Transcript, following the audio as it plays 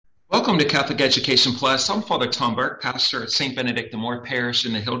Welcome to Catholic Education Plus. I'm Father Tom Burke, pastor at St. Benedict the Moor Parish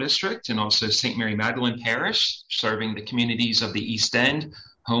in the Hill District and also St. Mary Magdalene Parish, serving the communities of the East End,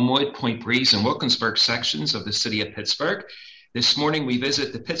 Homewood, Point Breeze, and Wilkinsburg sections of the city of Pittsburgh. This morning we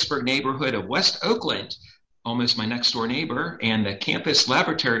visit the Pittsburgh neighborhood of West Oakland, almost my next door neighbor, and the campus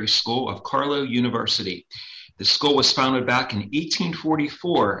laboratory school of Carlow University. The school was founded back in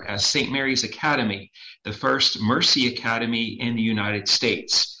 1844 as St. Mary's Academy, the first Mercy Academy in the United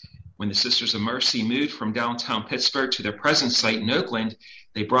States. When the Sisters of Mercy moved from downtown Pittsburgh to their present site in Oakland,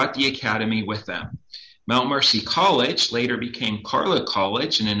 they brought the academy with them. Mount Mercy College, later became Carlow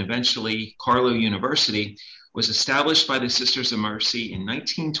College and then eventually Carlow University, was established by the Sisters of Mercy in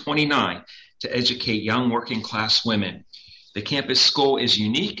 1929 to educate young working class women. The campus school is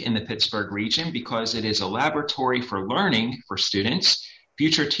unique in the Pittsburgh region because it is a laboratory for learning for students,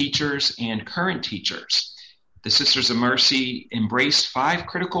 future teachers, and current teachers. The Sisters of Mercy embraced 5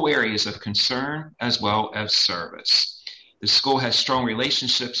 critical areas of concern as well as service. The school has strong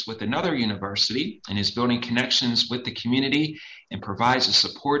relationships with another university and is building connections with the community and provides a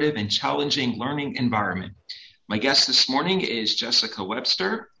supportive and challenging learning environment. My guest this morning is Jessica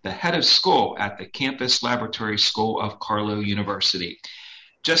Webster, the head of school at the Campus Laboratory School of Carlow University.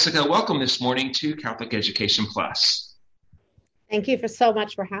 Jessica, welcome this morning to Catholic Education Plus. Thank you so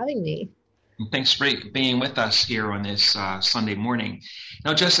much for having me. Thanks for being with us here on this Sunday morning.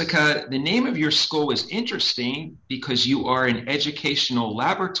 Now, Jessica, the name of your school is interesting because you are an educational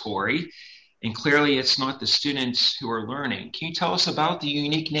laboratory, and clearly it's not the students who are learning. Can you tell us about the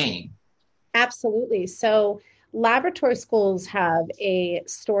unique name? Absolutely. So laboratory schools have a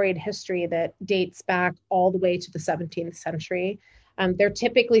storied history that dates back all the way to the 17th century. They're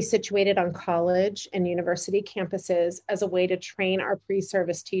typically situated on college and university campuses as a way to train our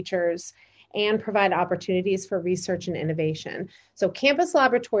pre-service teachers and provide opportunities for research and innovation. So Campus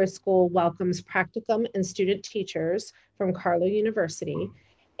Laboratory School welcomes practicum and student teachers from Carlow University.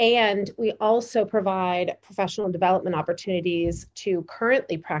 And we also provide professional development opportunities to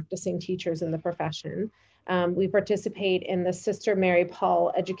currently practicing teachers in the profession. We participate in the Sister Mary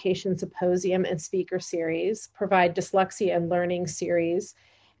Paul Education Symposium and Speaker Series, provide dyslexia and learning series,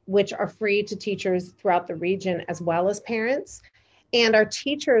 which are free to teachers throughout the region as well as parents. And our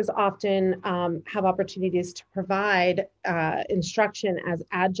teachers often have opportunities to provide instruction as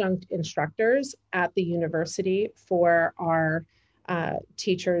adjunct instructors at the university for our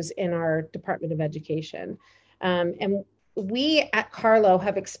teachers in our Department of Education. And we at Carlow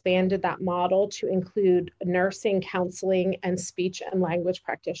have expanded that model to include nursing, counseling, and speech and language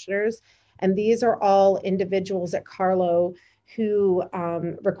practitioners. And these are all individuals at Carlow who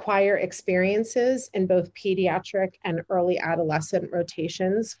require experiences in both pediatric and early adolescent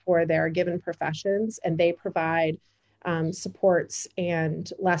rotations for their given professions, and they provide supports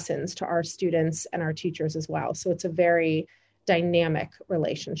and lessons to our students and our teachers as well. So it's a very dynamic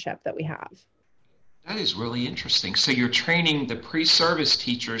relationship that we have. That is really interesting. So you're training the pre-service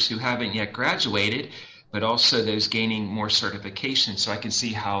teachers who haven't yet graduated, but also those gaining more certification. So I can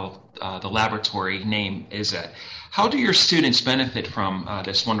see how the laboratory name is it. How do your students benefit from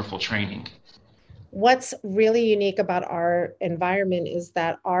this wonderful training? What's really unique about our environment is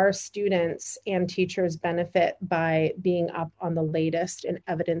that our students and teachers benefit by being up on the latest in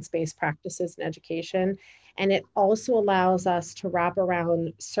evidence-based practices in education. And it also allows us to wrap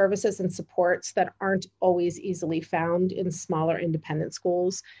around services and supports that aren't always easily found in smaller independent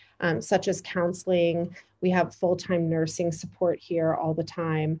schools, such as counseling. We have full-time nursing support here all the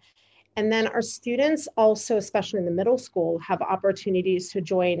time. And then our students also, especially in the middle school, have opportunities to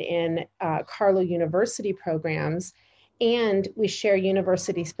join in Carlow University programs, and we share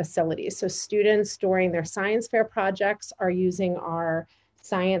university facilities. So students during their science fair projects are using our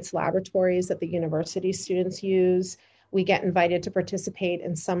science laboratories that the university students use. We get invited to participate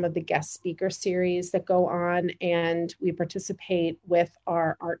in some of the guest speaker series that go on, and we participate with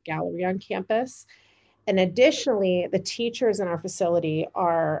our art gallery on campus. And additionally, the teachers in our facility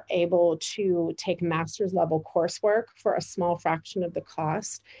are able to take master's level coursework for a small fraction of the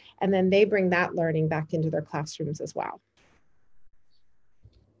cost, and then they bring that learning back into their classrooms as well.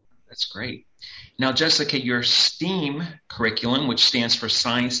 That's great. Now, Jessica, your STEAM curriculum, which stands for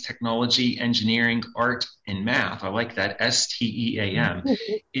Science, Technology, Engineering, Art, and Math, I like that, STEAM,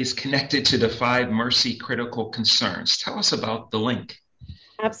 is connected to the 5 Mercy Critical Concerns. Tell us about the link.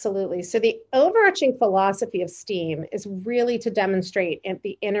 Absolutely. So the overarching philosophy of STEAM is really to demonstrate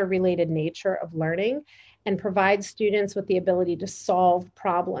the interrelated nature of learning and provide students with the ability to solve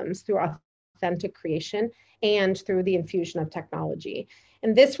problems through authentic creation and through the infusion of technology.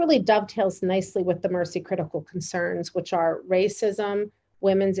 And this really dovetails nicely with the Mercy Critical Concerns, which are racism,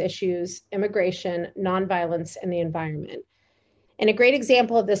 women's issues, immigration, nonviolence, and the environment. And a great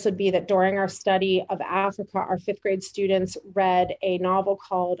example of this would be that during our study of Africa, our fifth grade students read a novel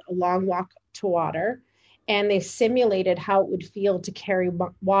called A Long Walk to Water, and they simulated how it would feel to carry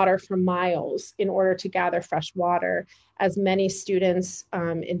water for miles in order to gather fresh water, as many students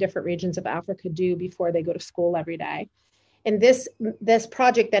in different regions of Africa do before they go to school every day. And this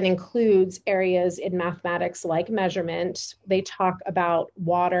project then includes areas in mathematics like measurement. They talk about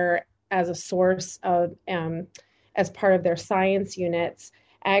water as a source of, as part of their science units,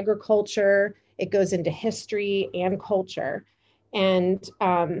 agriculture. It goes into history and culture, and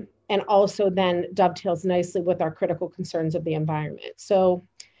also then dovetails nicely with our critical concerns of the environment. So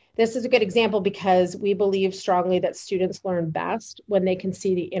this is a good example because we believe strongly that students learn best when they can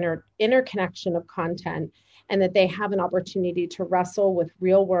see the interconnection of content, and that they have an opportunity to wrestle with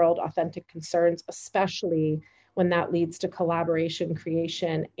real world authentic concerns, especially when that leads to collaboration,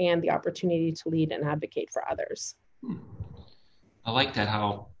 creation, and the opportunity to lead and advocate for others. I like that,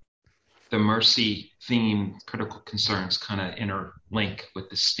 how the mercy theme, critical concerns, kind of interlink with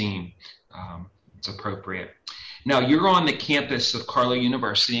this theme. It's appropriate. Now, you're on the campus of Carlow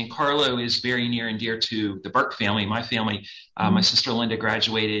University, and Carlow is very near and dear to the Burke family, my family. My sister Linda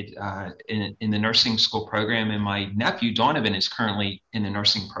graduated in the nursing school program, and my nephew Donovan is currently in the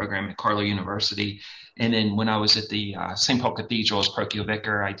nursing program at Carlow University. And then when I was at the St. Paul Cathedral as parochial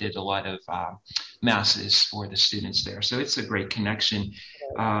vicar, I did a lot of masses for the students there. So it's a great connection.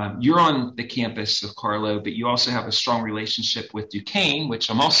 You're on the campus of Carlow, but you also have a strong relationship with Duquesne,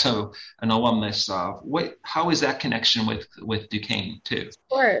 which I'm also an alumnus of. How is that connection with Duquesne too?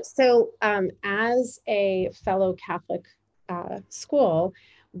 Sure. So as a fellow Catholic school,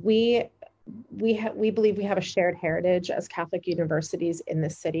 we believe we have a shared heritage as Catholic universities in the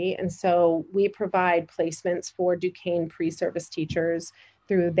city. And so we provide placements for Duquesne pre-service teachers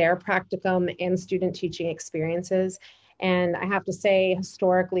through their practicum and student teaching experiences. And I have to say,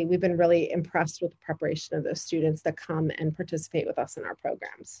 historically, we've been really impressed with the preparation of those students that come and participate with us in our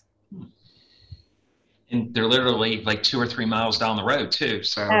programs. And they're literally like 2 or 3 miles down the road too.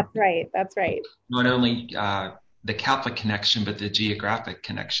 So That's right. Not only the Catholic connection, but the geographic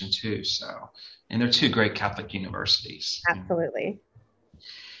connection too. So, and they're 2 great Catholic universities. Absolutely.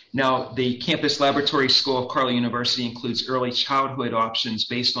 Now, the Campus Laboratory School of Carlow University includes early childhood options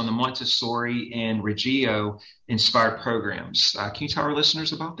based on the Montessori and Reggio inspired programs. Can you tell our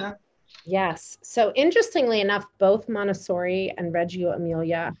listeners about that? Yes. So interestingly enough, both Montessori and Reggio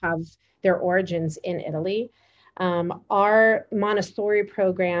Emilia have their origins in Italy. Our Montessori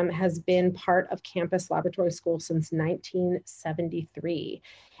program has been part of Campus Laboratory School since 1973.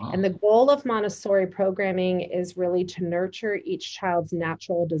 Wow. And the goal of Montessori programming is really to nurture each child's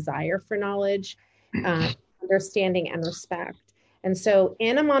natural desire for knowledge, understanding, and respect. And so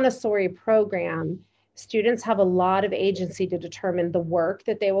in a Montessori program, students have a lot of agency to determine the work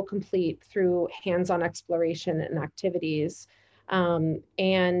that they will complete through hands-on exploration and activities.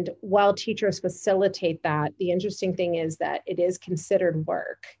 And while teachers facilitate that, the interesting thing is that it is considered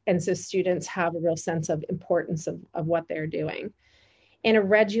work. And so students have a real sense of importance of what they're doing. In a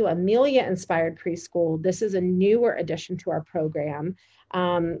Reggio Emilia inspired preschool, this is a newer addition to our program.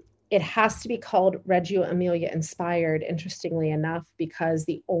 It has to be called Reggio Emilia inspired, interestingly enough, because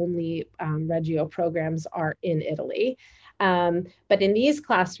the only Reggio programs are in Italy. But in these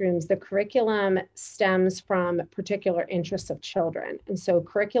classrooms, the curriculum stems from particular interests of children. And so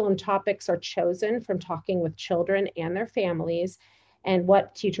curriculum topics are chosen from talking with children and their families, and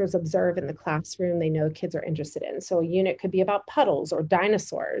what teachers observe in the classroom they know kids are interested in. So a unit could be about puddles or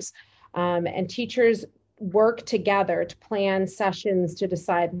dinosaurs, and teachers work together to plan sessions to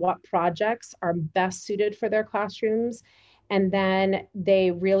decide what projects are best suited for their classrooms. And then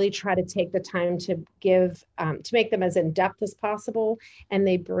they really try to take the time to to make them as in-depth as possible. And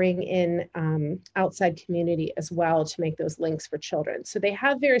they bring in outside community as well to make those links for children. So they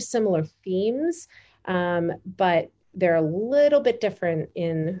have very similar themes, but they're a little bit different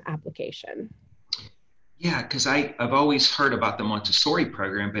in application. Yeah, because I've always heard about the Montessori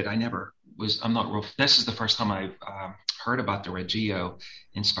program, but this is the first time I've heard about the Reggio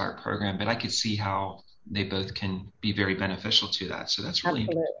inspired program, but I could see how they both can be very beneficial to that. So that's really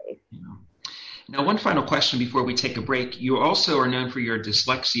Absolutely. Now, one final question before we take a break. You also are known for your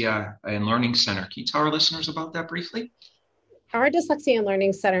Dyslexia and Learning Center. Can you tell our listeners about that briefly? Our Dyslexia and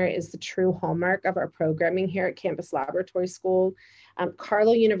Learning Center is the true hallmark of our programming here at Campus Laboratory School.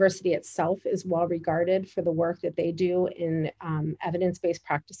 Carlow University itself is well regarded for the work that they do in evidence-based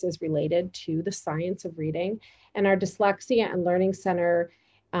practices related to the science of reading. And our Dyslexia and Learning Center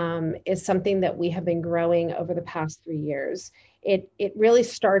is something that we have been growing over the past 3 years. It really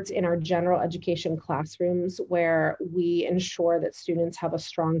starts in our general education classrooms, where we ensure that students have a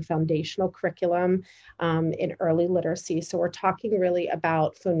strong foundational curriculum in early literacy. So we're talking really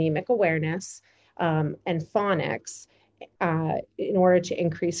about phonemic awareness and phonics in order to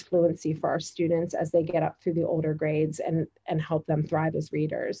increase fluency for our students as they get up through the older grades and help them thrive as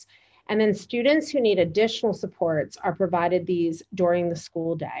readers. And then students who need additional supports are provided these during the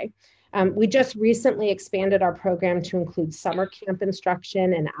school day. We just recently expanded our program to include summer camp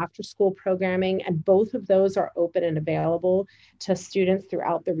instruction and after-school programming, and both of those are open and available to students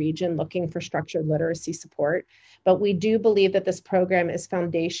throughout the region looking for structured literacy support. But we do believe that this program is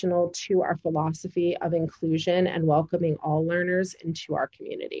foundational to our philosophy of inclusion and welcoming all learners into our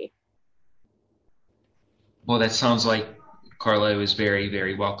community. Well, that sounds like Carlow is very,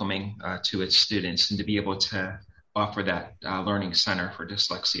 very welcoming to its students, and to be able to offer that learning center for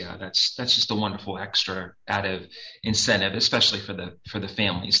dyslexia, that's just a wonderful extra added incentive, especially for the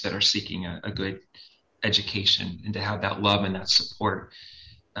families that are seeking a good education, and to have that love and that support.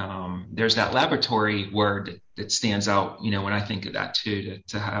 There's that laboratory word that stands out, when I think of that too,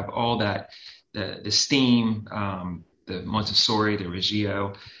 to have all that, the STEAM, the Montessori, the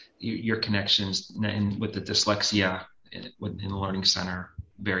Reggio, your connections with the dyslexia in the Learning Center,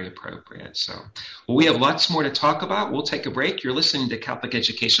 very appropriate. So, well, we have lots more to talk about. We'll take a break. You're listening to Catholic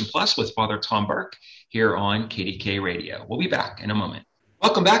Education Plus with Father Tom Burke here on KDK Radio. We'll be back in a moment.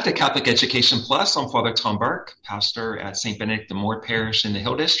 Welcome back to Catholic Education Plus. I'm Father Tom Burke, pastor at St. Benedict the Moor Parish in the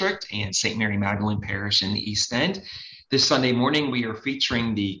Hill District and St. Mary Magdalene Parish in the East End. This Sunday morning, we are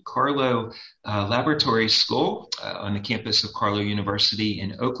featuring the Carlow Laboratory School on the campus of Carlow University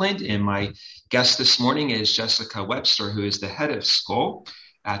in Oakland. And my guest this morning is Jessica Webster, who is the head of school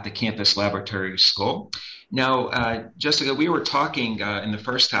at the campus laboratory school. Now, Jessica, we were talking in the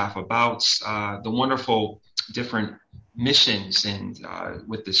first half about the wonderful different missions and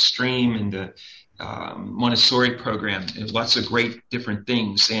with the STREAM and the Montessori program, and lots of great different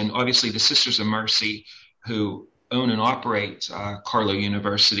things. And obviously the Sisters of Mercy, who own and operate Carlow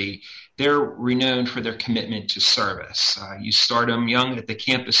University, they're renowned for their commitment to service. You start them young at the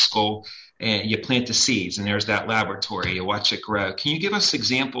campus school, and you plant the seeds, and there's that laboratory. You watch it grow. Can you give us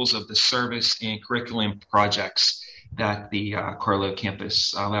examples of the service and curriculum projects that the Carlow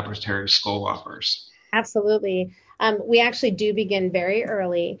campus laboratory school offers? Absolutely. We actually do begin very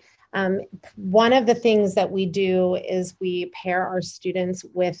early. One of the things that we do is we pair our students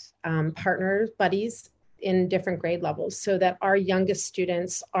with partner buddies in different grade levels, so that our youngest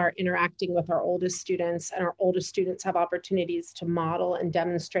students are interacting with our oldest students, and our oldest students have opportunities to model and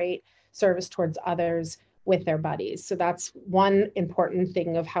demonstrate service towards others with their buddies. So that's one important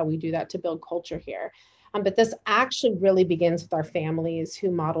thing of how we do that to build culture here. But this actually really begins with our families, who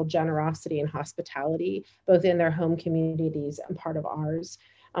model generosity and hospitality, both in their home communities and part of ours.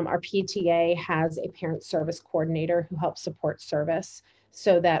 Our PTA has a parent service coordinator who helps support service,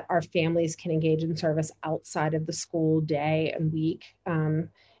 so that our families can engage in service outside of the school day and week. And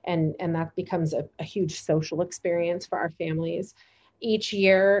that becomes a huge social experience for our families. Each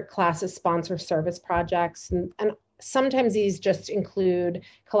year, classes sponsor service projects, and sometimes these just include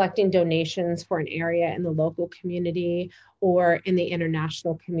collecting donations for an area in the local community or in the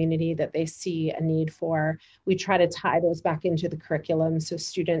international community that they see a need for. We try to tie those back into the curriculum, so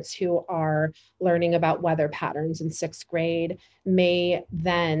students who are learning about weather patterns in 6th grade may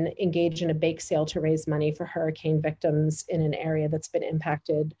then engage in a bake sale to raise money for hurricane victims in an area that's been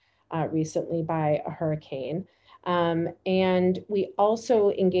impacted recently by a hurricane. And we also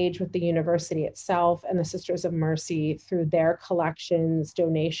engage with the university itself and the Sisters of Mercy through their collections,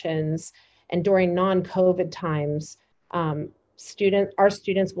 donations, and during non-COVID times, our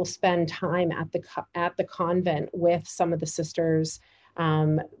students will spend time at the convent with some of the sisters.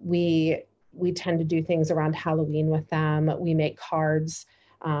 We tend to do things around Halloween with them. We make cards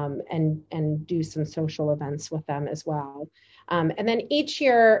and do some social events with them as well. And then each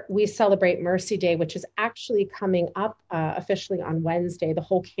year we celebrate Mercy Day, which is actually coming up officially on Wednesday. The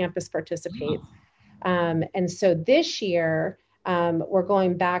whole campus participates. And so this year, we're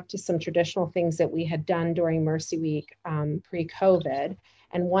going back to some traditional things that we had done during Mercy Week pre-COVID.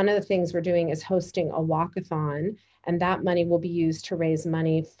 And one of the things we're doing is hosting a walkathon, and that money will be used to raise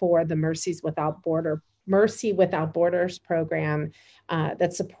money for the Mercy Without Borders program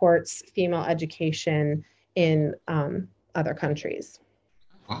that supports female education in other countries.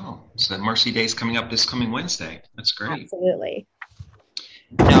 Wow. So the Mercy Day is coming up this coming Wednesday. That's great. Absolutely.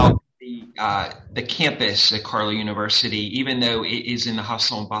 Now, the campus at Carlow University, even though it is in the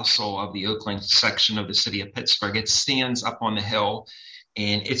hustle and bustle of the Oakland section of the city of Pittsburgh, it stands up on the hill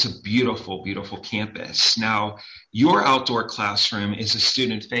and it's a beautiful, beautiful campus. Now, your outdoor classroom is a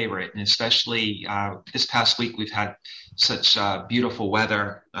student favorite, and especially this past week, we've had such beautiful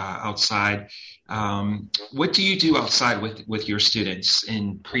weather outside. What do you do outside with your students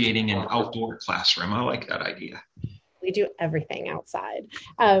in creating an outdoor classroom? I like that idea. We do everything outside.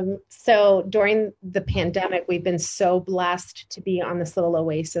 So during the pandemic, we've been so blessed to be on this little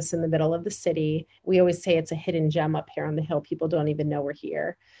oasis in the middle of the city. We always say it's a hidden gem up here on the hill. People don't even know we're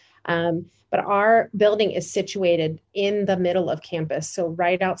here. But our building is situated in the middle of campus. So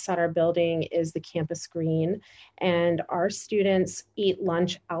right outside our building is the campus green, and our students eat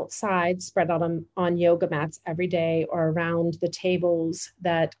lunch outside, spread out on yoga mats every day or around the tables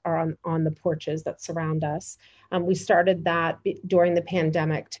that are on the porches that surround us. We started that during the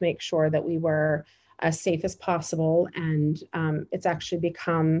pandemic to make sure that we were as safe as possible. And it's actually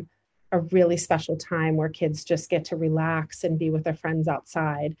become a really special time where kids just get to relax and be with their friends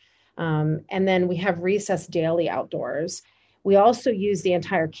outside. And then we have recess daily outdoors. We also use the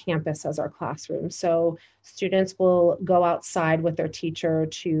entire campus as our classroom. So students will go outside with their teacher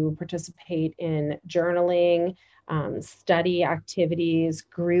to participate in journaling, study activities,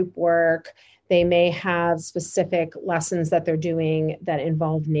 group work. They may have specific lessons that they're doing that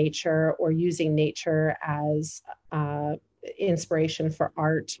involve nature or using nature as inspiration for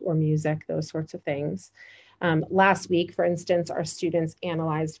art or music, those sorts of things. Last week, for instance, our students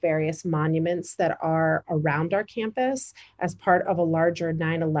analyzed various monuments that are around our campus as part of a larger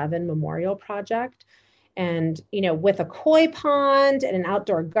 9/11 memorial project. And, with a koi pond and an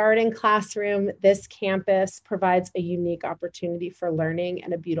outdoor garden classroom, this campus provides a unique opportunity for learning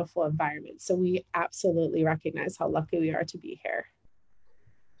and a beautiful environment. So we absolutely recognize how lucky we are to be here.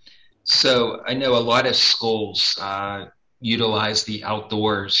 So I know a lot of schools utilize the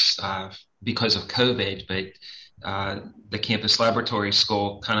outdoors because of COVID, but the campus laboratory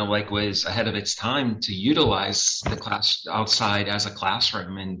school kind of was ahead of its time to utilize the class outside as a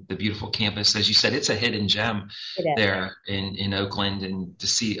classroom, and the beautiful campus, as you said, it's a hidden gem there in Oakland, and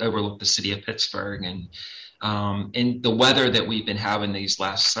to overlook the city of Pittsburgh, and the weather that we've been having these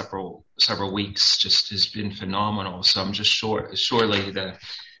last several weeks just has been phenomenal. So I'm just surely the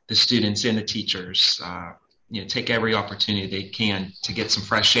students and the teachers take every opportunity they can to get some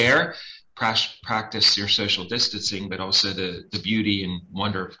fresh air, practice your social distancing, but also the beauty and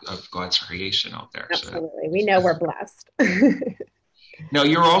wonder of God's creation out there. Absolutely. We know we're blessed. Now,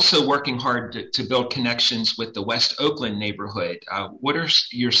 you're also working hard to build connections with the West Oakland neighborhood. What are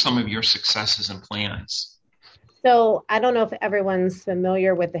some of your successes and plans? So I don't know if everyone's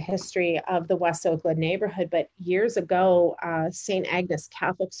familiar with the history of the West Oakland neighborhood, but years ago, St. Agnes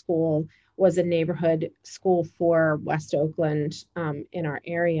Catholic School was a neighborhood school for West Oakland in our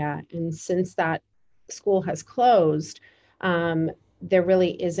area. And since that school has closed, there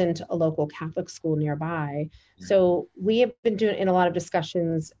really isn't a local Catholic school nearby. So we have been doing in a lot of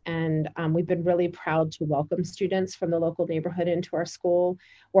discussions, and we've been really proud to welcome students from the local neighborhood into our school.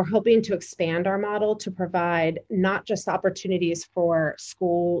 We're hoping to expand our model to provide not just opportunities for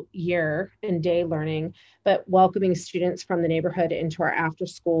school year and day learning, but welcoming students from the neighborhood into our after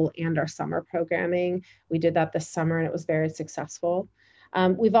school and our summer programming. We did that this summer, and it was very successful.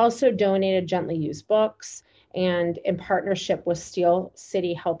 We've also donated gently used books. And in partnership with Steel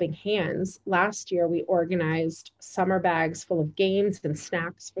City Helping Hands, last year we organized summer bags full of games and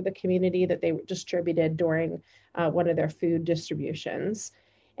snacks for the community that they distributed during one of their food distributions.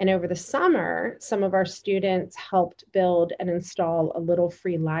 And over the summer, some of our students helped build and install a little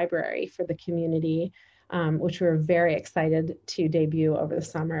free library for the community, which we were very excited to debut over the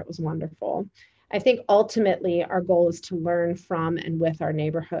summer. It was wonderful. I think ultimately our goal is to learn from and with our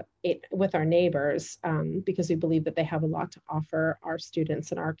neighbors, because we believe that they have a lot to offer our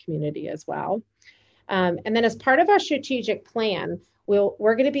students and our community as well. And then as part of our strategic plan,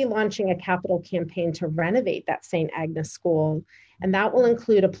 we're going to be launching a capital campaign to renovate that St. Agnes School. And that will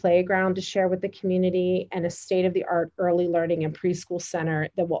include a playground to share with the community and a state-of-the-art early learning and preschool center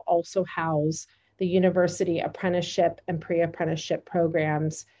that will also house the university apprenticeship and pre-apprenticeship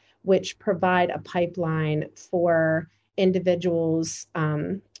programs, which provide a pipeline for individuals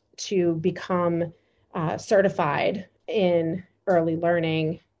to become certified in early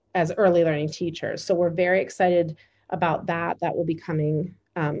learning as early learning teachers. So we're very excited about that. That will be coming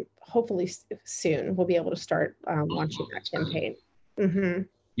hopefully soon. We'll be able to start launching that campaign. Mm-hmm.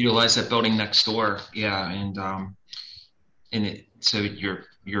 Utilize that building next door, so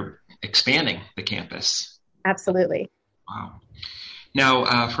you're expanding the campus. Absolutely. Wow.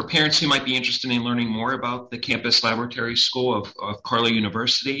 Now, for parents who might be interested in learning more about the Campus Laboratory School of Carlow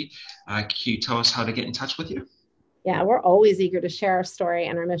University, can you tell us how to get in touch with you? Yeah, we're always eager to share our story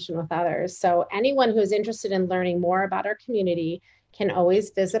and our mission with others. So anyone who's interested in learning more about our community can always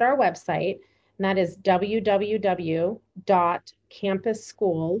visit our website, and that is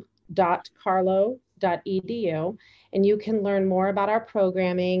www.campusschool.carlow.edu. And you can learn more about our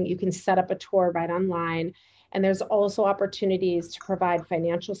programming. You can set up a tour right online. And there's also opportunities to provide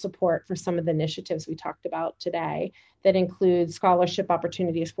financial support for some of the initiatives we talked about today that include scholarship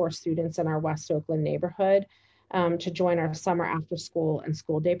opportunities for students in our West Oakland neighborhood, to join our summer after school and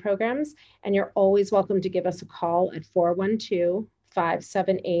school day programs. And you're always welcome to give us a call at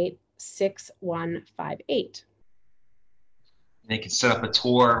 412-578-6158. They can set up a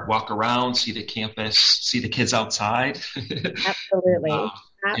tour, walk around, see the campus, see the kids outside. Absolutely.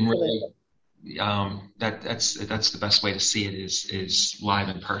 And really, that's the best way to see it is live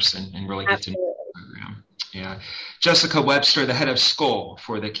in person and really get to know the program. Yeah. Jessica Webster, the head of school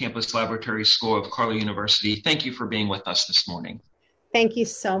for the Campus Laboratory School of Carlow University. Thank you for being with us this morning. Thank you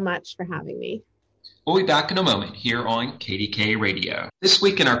so much for having me. We'll be back in a moment here on KDK Radio. This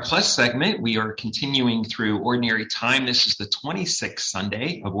week in our Plus segment, we are continuing through Ordinary Time. This is the 26th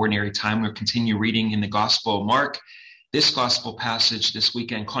Sunday of Ordinary Time. We'll continue reading in the Gospel of Mark. This gospel passage this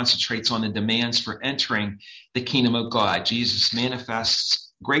weekend concentrates on the demands for entering the kingdom of God. Jesus manifests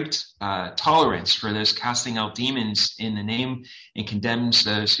great tolerance for those casting out demons in the name and condemns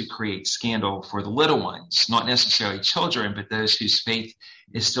those who create scandal for the little ones, not necessarily children, but those whose faith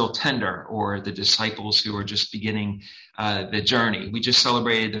is still tender, or the disciples who are just beginning the journey. We just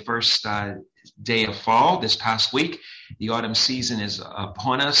celebrated the first day of fall this past week. The autumn season is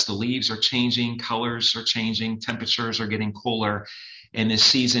upon us. The leaves are changing, colors are changing, temperatures are getting cooler. And this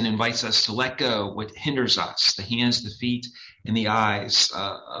season invites us to let go what hinders us, the hands, the feet, and the eyes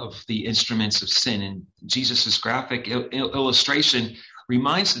of the instruments of sin. And Jesus' graphic illustration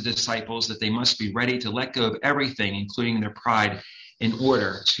reminds the disciples that they must be ready to let go of everything, including their pride, in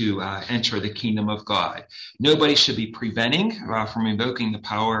order to enter the kingdom of God. Nobody should be preventing from invoking the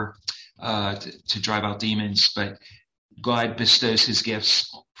power to drive out demons, but God bestows his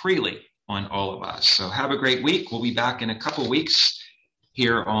gifts freely on all of us. So have a great week. We'll be back in a couple weeks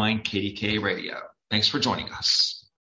here on KDK Radio. Thanks for joining us.